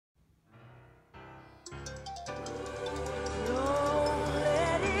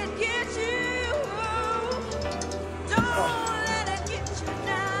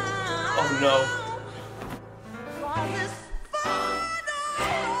no.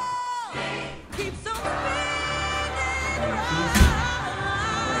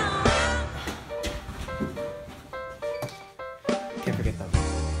 Can't forget that.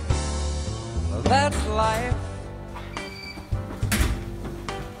 Well, that's life.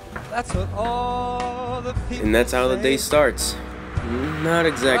 That's what all the people And that's how the day starts. Not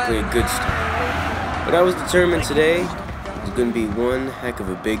exactly a good start. But I was determined today was going to be one heck of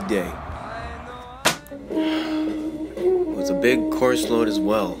a big day. It was a big course load as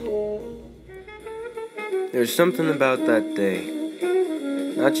well. There's something about that day.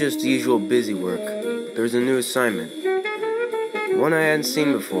 Not just the usual busy work, but there was a new assignment. One I hadn't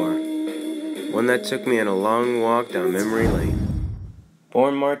seen before. One that took me on a long walk down memory lane.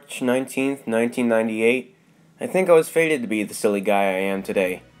 Born March 19th, 1998, I think I was fated to be the silly guy I am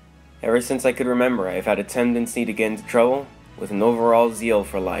today. Ever since I could remember, I've had a tendency to get into trouble with an overall zeal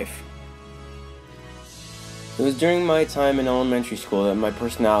for life. It was during my time in elementary school that my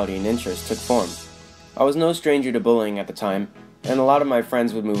personality and interests took form. I was no stranger to bullying at the time, and a lot of my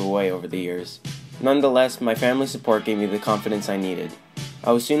friends would move away over the years. Nonetheless, my family support gave me the confidence I needed.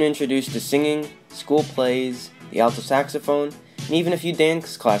 I was soon introduced to singing, school plays, the alto saxophone, and even a few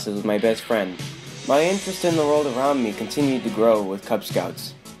dance classes with my best friend. My interest in the world around me continued to grow with Cub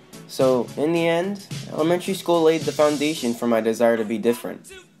Scouts. So, in the end, elementary school laid the foundation for my desire to be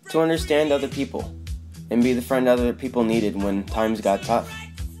different, to understand other people, and be the friend other people needed when times got tough.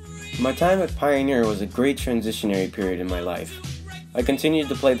 My time at Pioneer was a great transitionary period in my life. I continued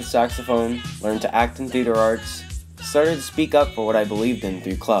to play the saxophone, learned to act in theater arts, started to speak up for what I believed in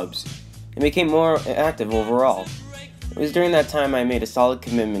through clubs, and became more active overall. It was during that time I made a solid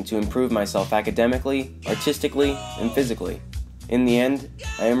commitment to improve myself academically, artistically, and physically. In the end,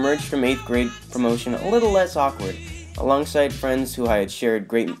 I emerged from 8th grade promotion a little less awkward, alongside friends who I had shared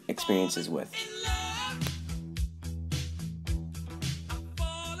great experiences with.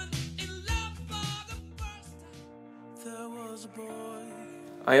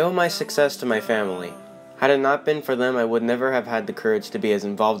 I owe my success to my family. Had it not been for them, I would never have had the courage to be as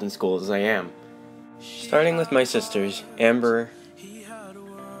involved in school as I am. Starting with my sisters, Amber,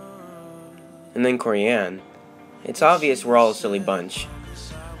 and then Corianne, it's obvious we're all a silly bunch.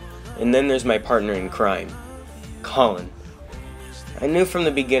 And then there's my partner in crime, Colin. I knew from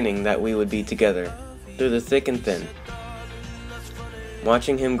the beginning that we would be together, through the thick and thin.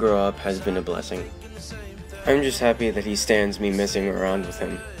 Watching him grow up has been a blessing. I'm just happy that he stands me messing around with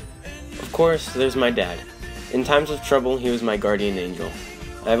him. Of course, there's my dad. In times of trouble, he was my guardian angel.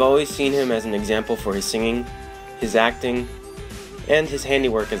 I've always seen him as an example for his singing, his acting, and his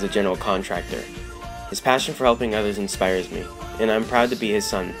handiwork as a general contractor. His passion for helping others inspires me, and I'm proud to be his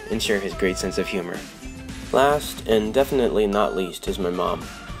son and share his great sense of humor. Last, and definitely not least, is my mom.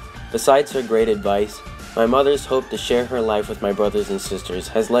 Besides her great advice, my mother's hope to share her life with my brothers and sisters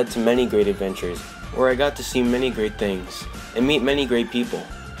has led to many great adventures, where I got to see many great things, and meet many great people.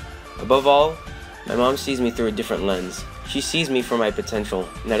 Above all, my mom sees me through a different lens. She sees me for my potential,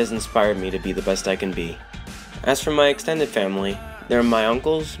 and that has inspired me to be the best I can be. As for my extended family, there are my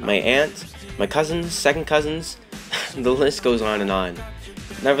uncles, my aunt, my cousins, second cousins, the list goes on and on.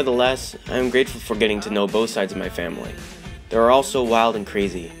 Nevertheless, I am grateful for getting to know both sides of my family. They are all so wild and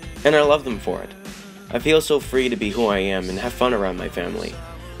crazy, and I love them for it. I feel so free to be who I am and have fun around my family,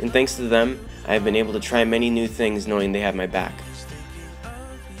 and thanks to them, I have been able to try many new things knowing they have my back.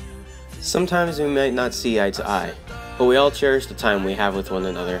 Sometimes we might not see eye to eye, but we all cherish the time we have with one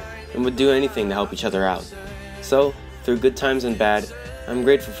another and would do anything to help each other out. So, through good times and bad, I'm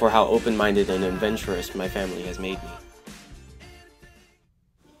grateful for how open-minded and adventurous my family has made me.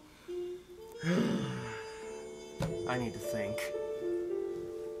 I need to think.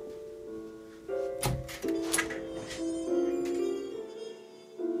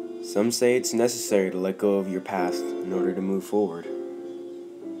 Some say it's necessary to let go of your past in order to move forward.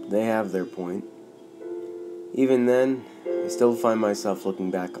 They have their point. Even then, I still find myself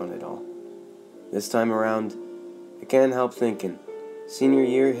looking back on it all. This time around, I can't help thinking, senior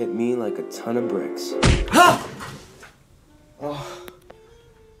year hit me like a ton of bricks. Ha! Oh,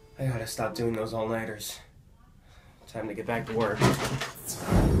 I gotta stop doing those all-nighters. Time to get back to work.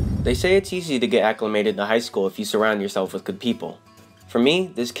 They say it's easy to get acclimated to high school if you surround yourself with good people. For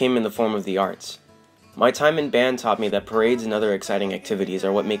me, this came in the form of the arts. My time in band taught me that parades and other exciting activities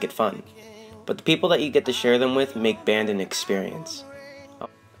are what make it fun. But the people that you get to share them with make band an experience.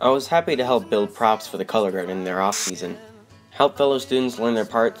 I was happy to help build props for the color guard in their off-season, help fellow students learn their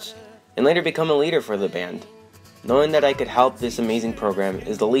parts, and later become a leader for the band. Knowing that I could help this amazing program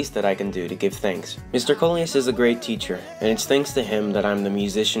is the least that I can do to give thanks. Mr. Colias is a great teacher, and it's thanks to him that I'm the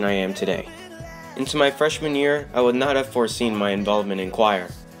musician I am today. Into my freshman year, I would not have foreseen my involvement in choir.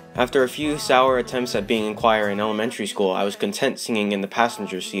 After a few sour attempts at being in choir in elementary school, I was content singing in the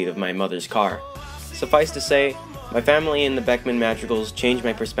passenger seat of my mother's car. Suffice to say, my family and the Beckman Madrigals changed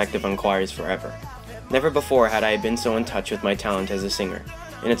my perspective on choirs forever. Never before had I been so in touch with my talent as a singer,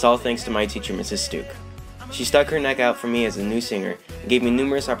 and it's all thanks to my teacher, Mrs. Stuke. She stuck her neck out for me as a new singer and gave me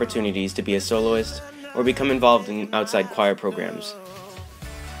numerous opportunities to be a soloist or become involved in outside choir programs.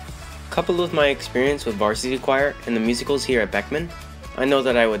 Coupled with my experience with varsity choir and the musicals here at Beckman, I know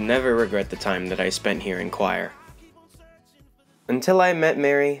that I would never regret the time that I spent here in choir. Until I met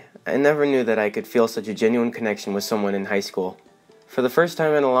Mary, I never knew that I could feel such a genuine connection with someone in high school. For the first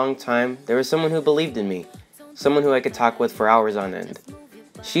time in a long time, there was someone who believed in me, someone who I could talk with for hours on end.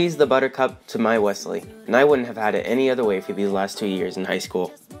 She's the buttercup to my Wesley, and I wouldn't have had it any other way for these last 2 years in high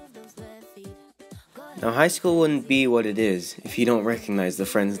school. Now, high school wouldn't be what it is if you don't recognize the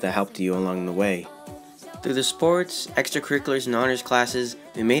friends that helped you along the way. Through the sports, extracurriculars, and honors classes,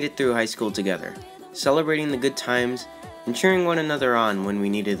 we made it through high school together, celebrating the good times and cheering one another on when we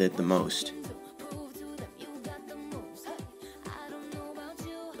needed it the most.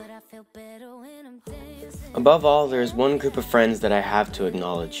 Above all, there is one group of friends that I have to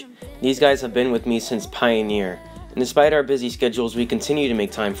acknowledge. These guys have been with me since Pioneer, and despite our busy schedules, we continue to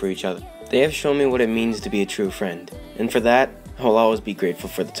make time for each other. They have shown me what it means to be a true friend, and for that, I will always be grateful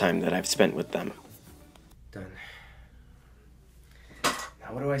for the time that I've spent with them. Done. Now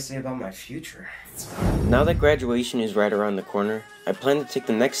what do I say about my future? Now that graduation is right around the corner, I plan to take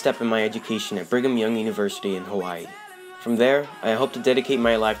the next step in my education at Brigham Young University in Hawaii. From there, I hope to dedicate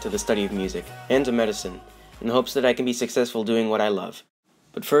my life to the study of music and to medicine, in hopes that I can be successful doing what I love.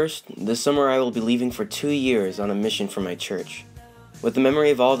 But first, this summer I will be leaving for 2 years on a mission for my church. With the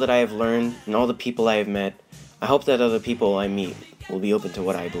memory of all that I have learned and all the people I have met, I hope that other people I meet will be open to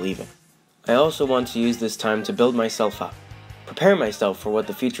what I believe in. I also want to use this time to build myself up, prepare myself for what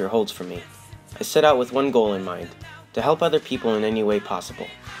the future holds for me. I set out with one goal in mind, to help other people in any way possible.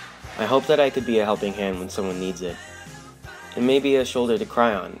 I hope that I could be a helping hand when someone needs it, and maybe a shoulder to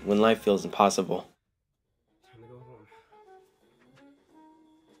cry on when life feels impossible.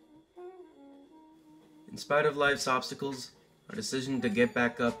 In spite of life's obstacles, our decision to get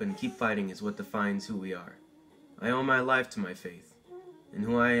back up and keep fighting is what defines who we are. I owe my life to my faith, and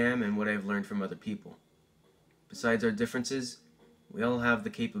who I am and what I have learned from other people. Besides our differences, we all have the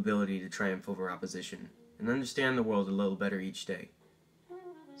capability to triumph over opposition and understand the world a little better each day.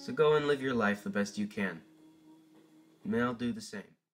 So go and live your life the best you can. And may I'll do the same.